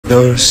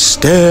The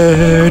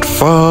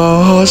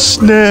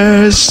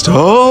steadfastness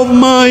of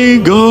my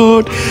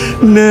God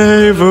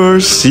never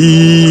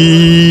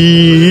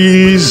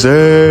ceases.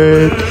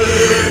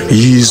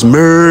 His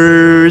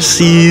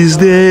mercies,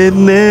 they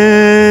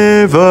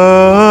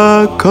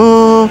never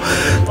come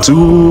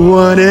to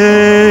an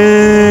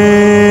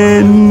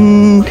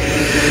end.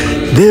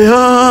 They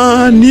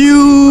are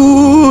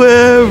new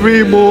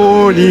every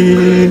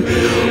morning,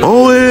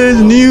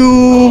 always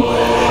new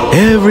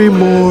every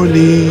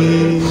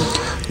morning.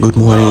 Good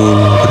morning,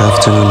 good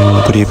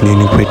afternoon, good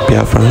evening, great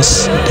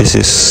Biafrans. This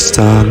is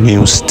Star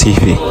News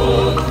TV.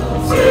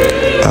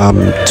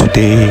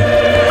 Today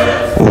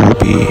we'll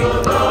be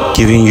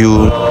giving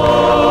you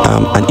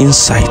an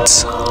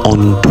insight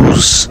on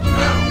those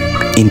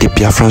in the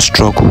Biafran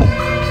struggle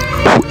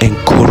who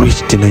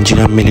encourage the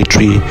Nigerian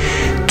military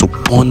to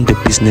burn the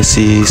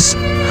businesses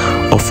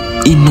of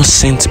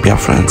innocent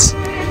Biafrans,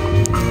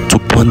 to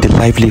burn the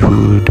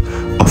livelihood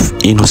of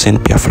innocent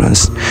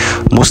Biafrans.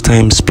 Most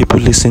times people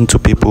listen to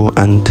people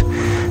and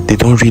they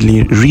don't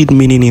really read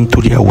meaning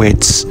into their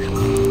words.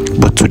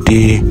 But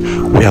today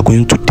we are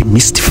going to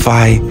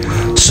demystify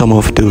some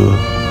of the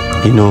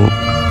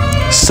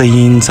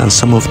sayings and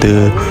some of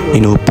the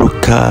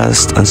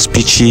broadcasts and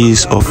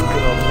speeches of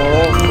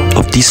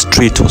these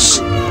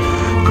traitors,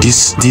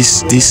 these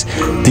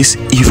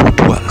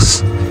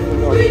evildoers,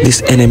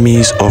 these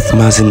enemies of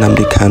Mazi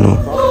Nnamdi Kanu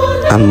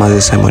and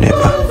Mazi Simon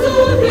Ekpa.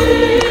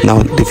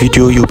 Now the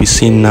video you'll be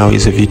seeing now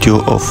is a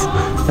video of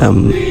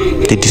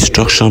the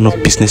destruction of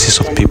businesses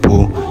of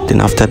people.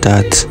 Then after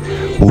that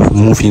we'll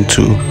move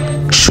into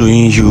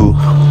showing you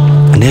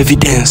an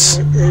evidence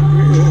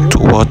to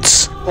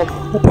what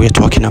we're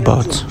talking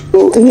about.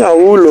 On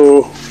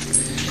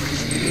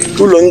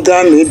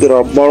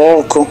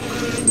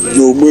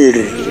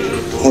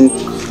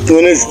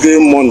Wednesday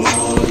morning,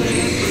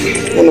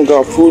 one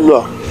got full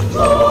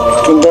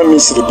to the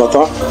mystery, but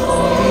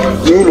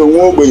you don't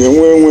walk when you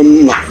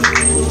went.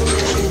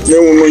 No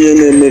one in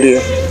the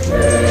media.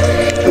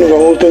 You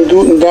go to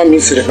do that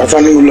mystery, but I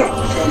knew a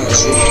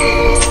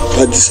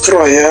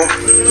destroyer,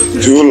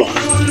 Jula.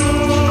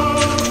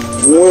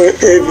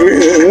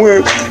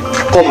 Where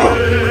copper,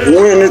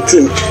 where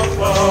anything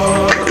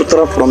to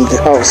trap from the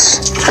house.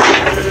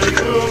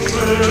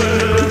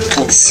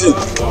 And see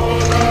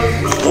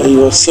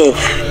yourself.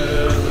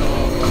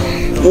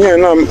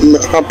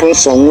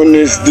 Happens on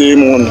Wednesday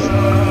morning.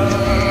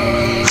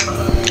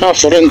 I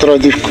surrender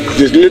the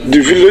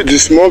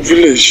small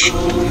village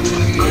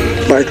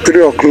by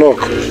 3 o'clock.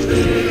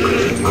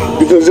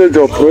 Because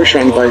the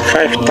operation by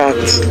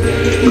 5:30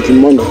 in the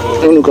morning.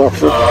 I'm going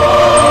to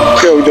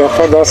care with their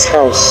father's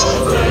house.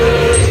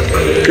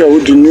 Care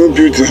with the new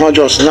building. How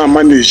just now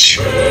manage.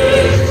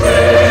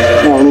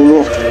 Now,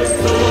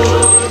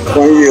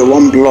 1 year,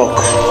 1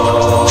 block.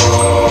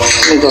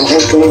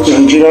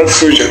 Nigerian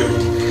soldier.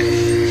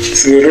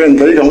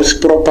 Surrender, you can use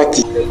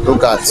property.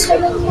 Look at.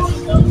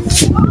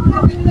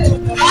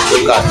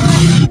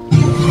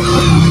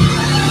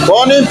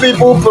 Burning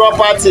people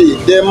property,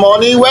 the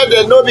money where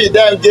they know be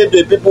them give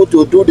the people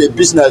to do the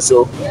business.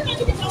 So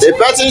the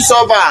person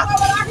suffer,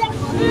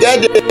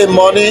 get the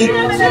money,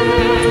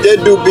 they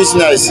do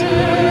business.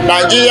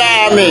 Nigeria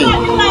Army,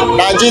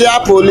 Nigeria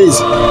Police,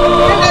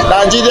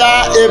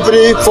 Nigeria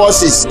every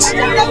forces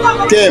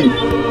came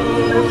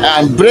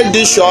and break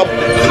this shop.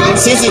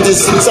 Since it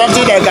is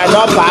something they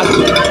cannot pack,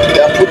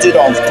 they put it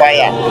on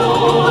fire.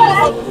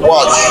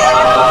 Watch.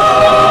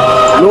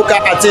 Look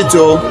at it,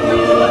 oh.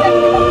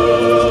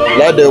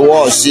 Let the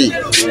world see.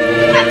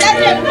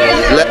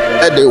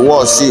 Let the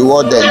world see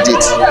what they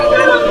did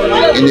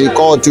in the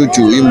court to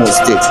Imo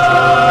State.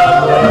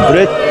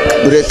 Break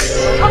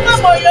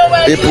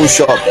people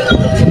shop.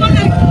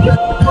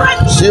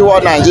 See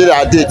what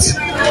Nigeria did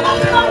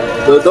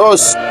to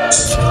those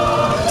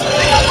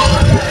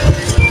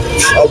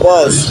of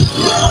us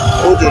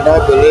who do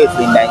not believe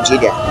in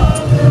Nigeria.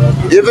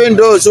 Even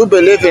those who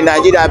believe in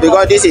Nigeria,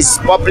 because this is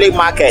public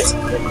market.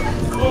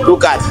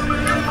 Look at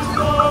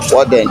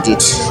what they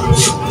did.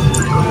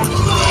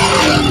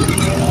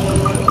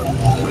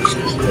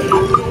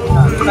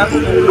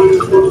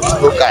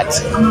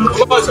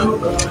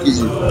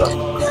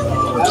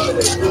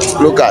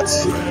 Look at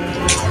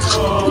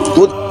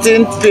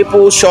putting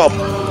people's shop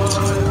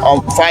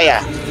on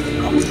fire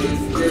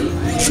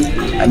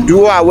and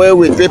do away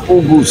with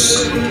people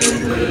goods.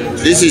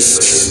 This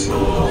is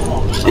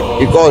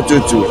equal to.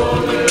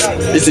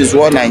 This is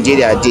what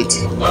Nigeria did.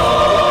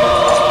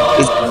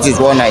 This is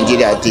what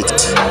Nigeria did.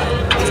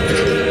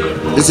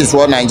 This is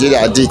what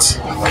Nigeria did.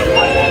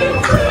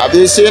 Have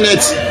you seen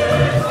it?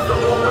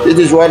 This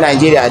is what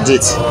Nigeria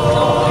did.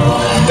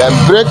 They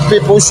break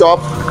people's shop,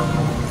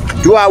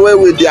 do away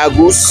with their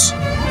goods.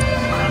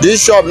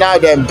 This shop now,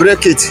 then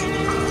break it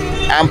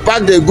and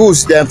pack the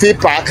goods, then fit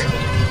pack.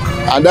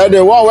 And then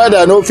the one where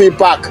they no fit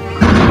pack,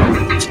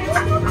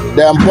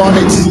 then burn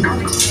it.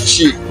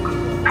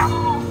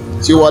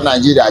 See what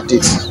Nigeria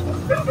did.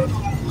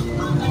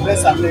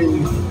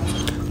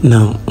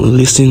 Now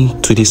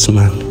listen to this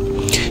man.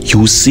 you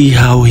will see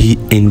how he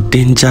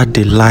endangered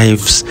the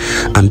lives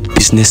and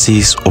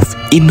businesses of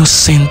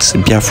innocent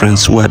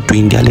Biafrans who are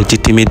doing their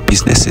legitimate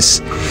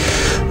businesses.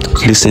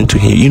 Listen to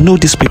him. You know,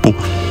 these people,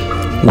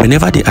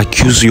 whenever they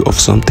accuse you of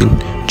something,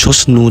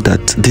 just know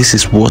that this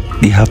is what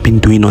they have been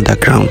doing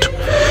underground.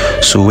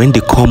 So when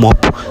they come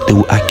up, they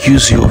will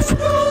accuse you of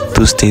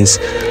those things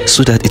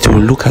so that it will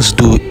look as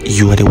though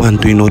you are the one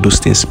doing all those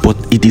things, but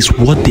it is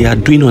what they are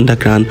doing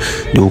underground.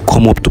 They will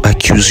come up to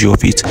accuse you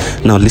of it.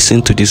 Now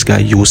listen to this guy.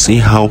 You will see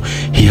how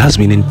he has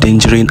been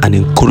endangering and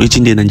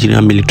encouraging the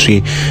Nigerian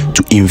military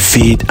to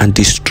invade and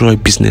destroy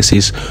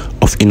businesses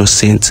of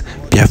innocent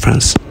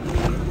Biafrans.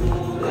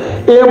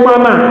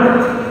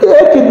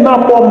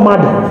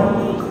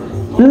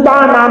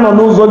 Ndana no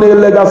n'ụzọ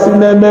na-elegasị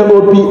na-eme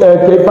OPL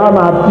kefa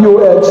na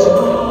POH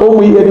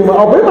onwe ihe dị ma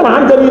ọ bụrụ na ha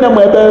ndị niile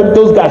ma ebe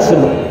those guys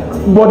nọ,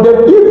 but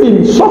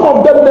even some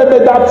of them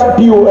made that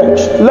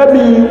POH. Let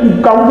me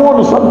can go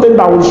to something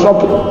that will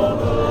shock you.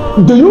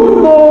 Do you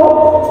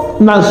know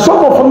now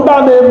some of them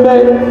that name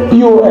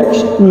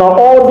POH now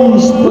all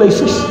these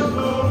places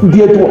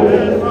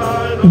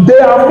they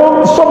are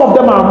among, some of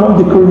them are among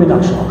the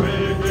criminals.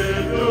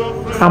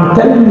 I'm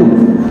telling you.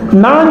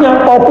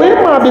 Nanya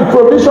Okwema the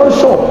provision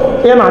shop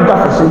in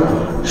Adafasi.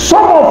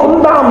 Some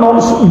of them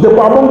they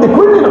were among the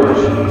criminals.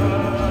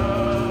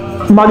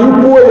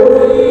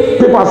 Manipue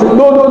people say,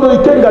 no, you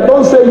can't,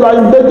 don't say you are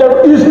in danger.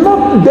 It's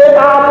not, they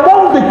are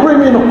among the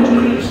criminals.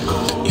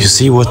 You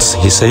see what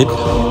he said?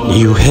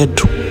 You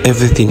heard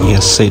everything he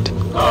has said.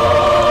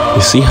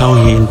 You see how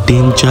he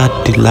endangered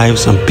the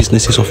lives and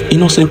businesses of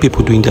innocent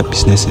people doing their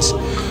businesses.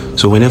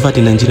 So whenever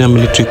the Nigerian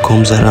military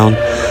comes around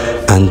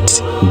and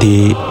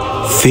they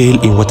fail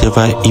in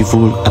whatever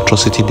evil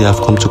atrocity they have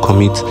come to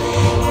commit,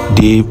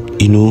 they,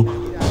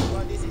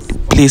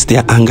 place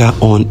their anger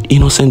on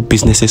innocent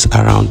businesses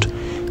around.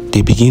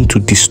 They begin to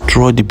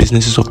destroy the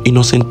businesses of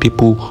innocent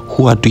people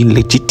who are doing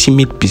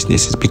legitimate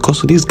businesses,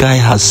 because this guy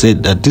has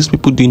said that these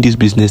people doing these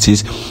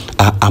businesses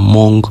are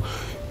among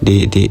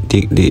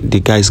the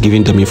guys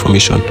giving them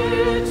information.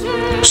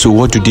 So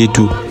what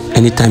do?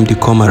 Anytime they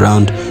come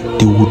around,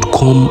 they would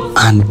come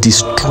and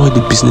destroy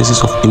the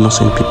businesses of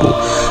innocent people.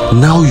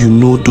 Now you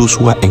know those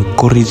who are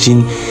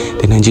encouraging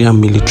the Nigerian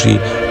military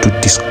to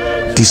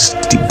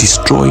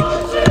destroy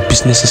the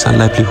businesses and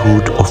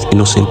livelihood of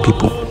innocent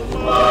people.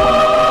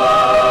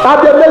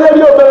 At the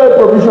military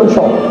provision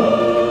shop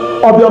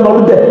of your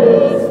there,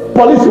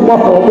 police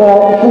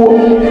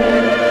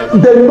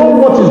they know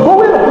what is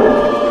going on.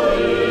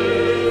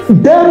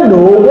 They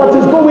know what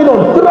is going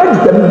on. Threat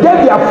them,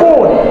 get their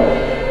phone.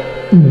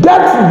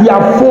 Get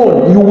their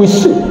phone, you will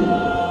see.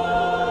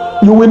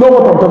 You will know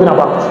what I'm talking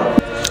about.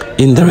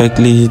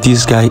 Indirectly,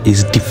 this guy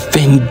is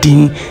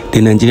defending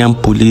the Nigerian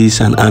police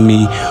and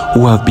army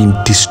who have been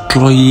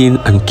destroying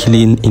and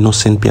killing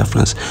innocent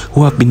Biafrans,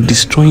 who have been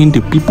destroying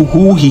the people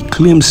who he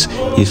claims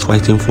he is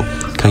fighting for.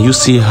 Can you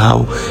see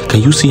how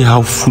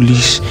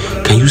foolish,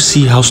 can you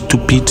see how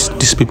stupid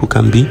these people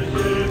can be?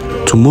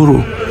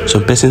 Tomorrow,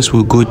 some persons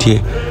will go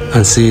there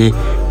and say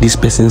these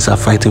persons are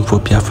fighting for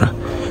Biafra.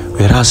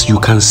 Whereas you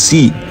can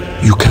see,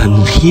 you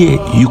can hear,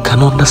 you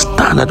can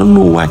understand. I don't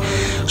know why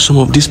some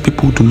of these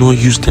people do not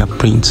use their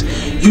brains.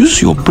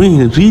 Use your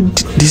brain, read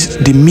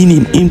the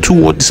meaning into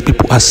what these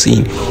people are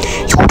saying.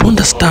 You would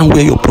understand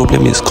where your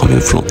problem is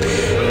coming from.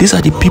 These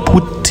are the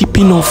people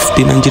tipping off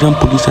the Nigerian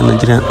police and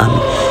Nigerian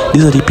army.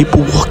 These are the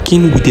people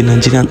working with the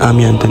Nigerian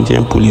army and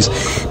Nigerian police.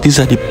 These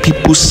are the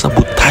people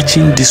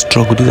sabotaging this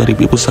struggle. These are the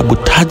people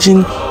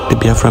sabotaging the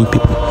Biafran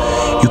people.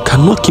 You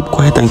cannot keep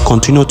quiet and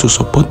continue to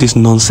support this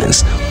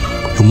nonsense.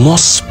 You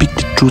must speak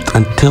the truth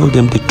and tell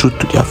them the truth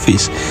to their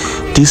face.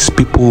 These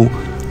people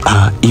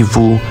are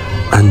evil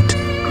and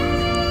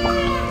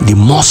they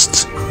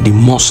must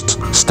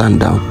stand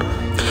down.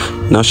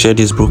 Now share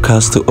this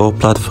broadcast to all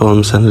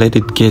platforms and let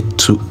it get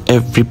to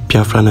every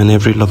Biafran and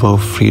every lover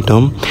of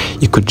freedom.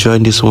 You could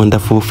join this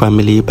wonderful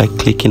family by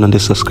clicking on the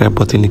subscribe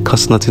button. It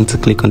costs nothing to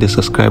click on the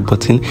subscribe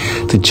button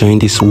to join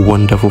this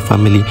wonderful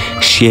family.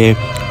 Share,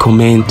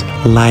 comment,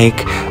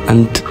 like,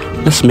 and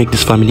let's make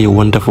this family a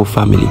wonderful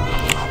family.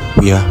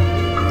 We are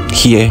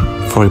here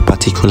for a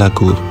particular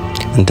goal,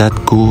 and that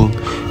goal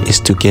is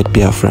to get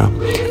Biafra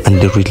and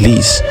the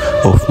release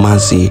of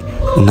Mazi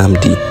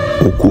Nnamdi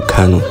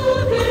Kanu.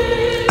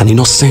 An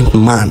innocent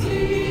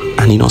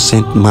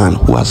man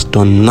who has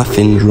done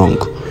nothing wrong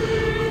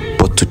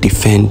but to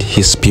defend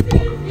his people.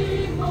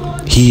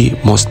 He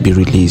must be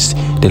released.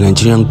 The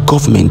Nigerian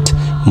government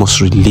must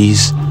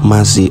release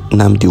Mazi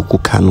Nnamdi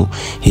Kanu.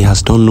 He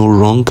has done no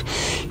wrong,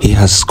 he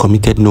has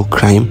committed no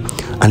crime,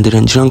 and the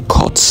Nigerian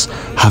courts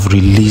have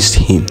released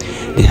him.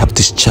 They have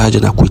discharged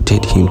and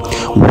acquitted him.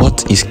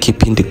 What is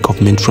keeping the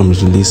government from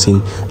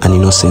releasing an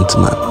innocent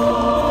man?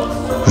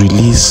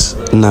 Release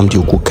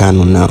Nnamdi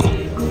Kanu now.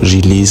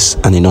 Release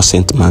an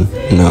innocent man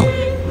now.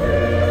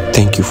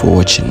 Thank you for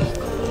watching.